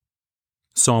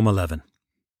Psalm 11.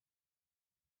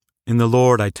 In the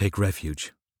Lord I take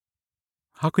refuge.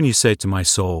 How can you say to my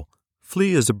soul,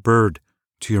 "Flee as a bird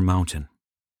to your mountain"?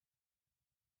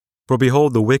 For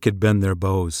behold, the wicked bend their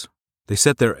bows. They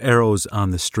set their arrows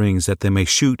on the strings, that they may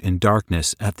shoot in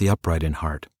darkness at the upright in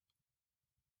heart.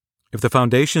 If the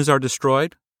foundations are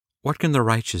destroyed, what can the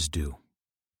righteous do?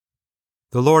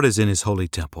 The Lord is in his holy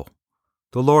temple.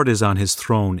 The Lord is on his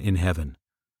throne in heaven.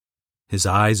 His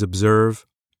eyes observe,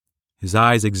 his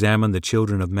eyes examine the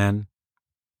children of men.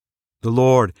 The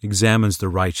Lord examines the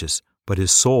righteous, but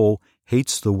his soul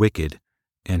hates the wicked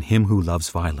and him who loves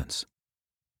violence.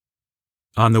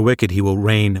 On the wicked he will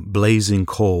rain blazing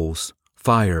coals,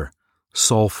 fire,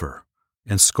 sulfur,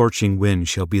 and scorching wind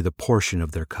shall be the portion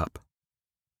of their cup.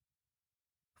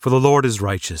 For the Lord is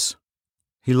righteous.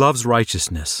 He loves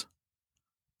righteousness.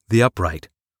 The upright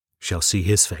shall see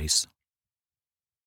his face.